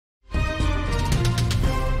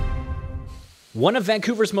One of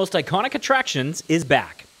Vancouver's most iconic attractions is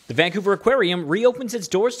back. The Vancouver Aquarium reopens its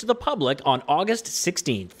doors to the public on August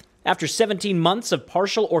 16th. After 17 months of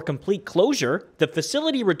partial or complete closure, the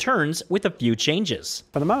facility returns with a few changes.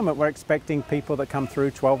 For the moment, we're expecting people that come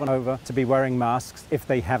through 12 and over to be wearing masks if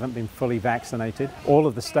they haven't been fully vaccinated. All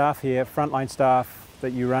of the staff here, frontline staff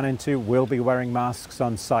that you run into, will be wearing masks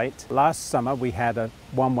on site. Last summer we had a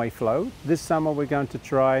one-way flow. This summer we're going to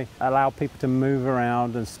try allow people to move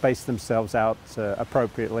around and space themselves out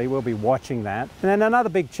appropriately. We'll be watching that. And then another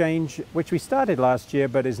big change, which we started last year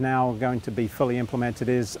but is now going to be fully implemented,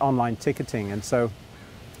 is online ticketing. And so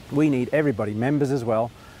we need everybody, members as well,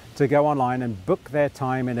 to go online and book their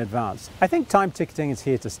time in advance. I think time ticketing is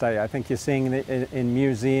here to stay. I think you're seeing it in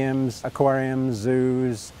museums, aquariums,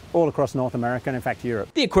 zoos, all across North America and in fact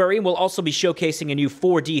Europe. The aquarium will also be showcasing a new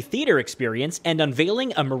 4D theater experience and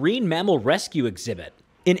unveiling a marine mammal rescue exhibit.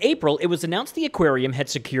 In April, it was announced the aquarium had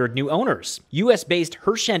secured new owners. US-based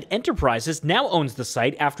Hershend Enterprises now owns the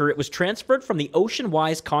site after it was transferred from the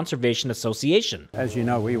Oceanwise Conservation Association. As you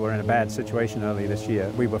know, we were in a bad situation early this year.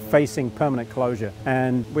 We were facing permanent closure,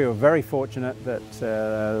 and we were very fortunate that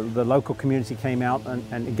the local community came out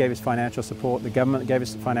and gave us financial support. The government gave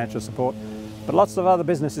us financial support, but lots of other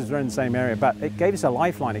businesses were in the same area. But it gave us a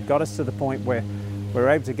lifeline. It got us to the point where we were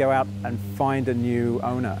able to go out and find a new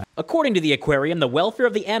owner. According to the aquarium, the welfare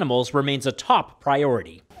of the animals remains a top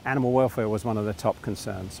priority. Animal welfare was one of the top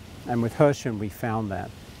concerns, and with Hershend we found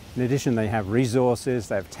that. In addition, they have resources,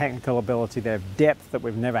 they have technical ability, they have depth that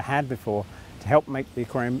we've never had before to help make the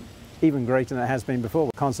aquarium even greater than it has been before.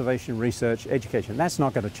 Conservation, research, education, that's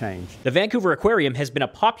not going to change. The Vancouver Aquarium has been a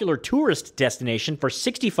popular tourist destination for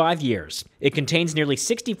 65 years. It contains nearly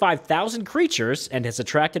 65,000 creatures and has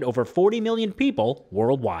attracted over 40 million people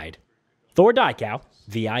worldwide. Thor Dykau,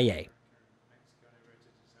 VIA.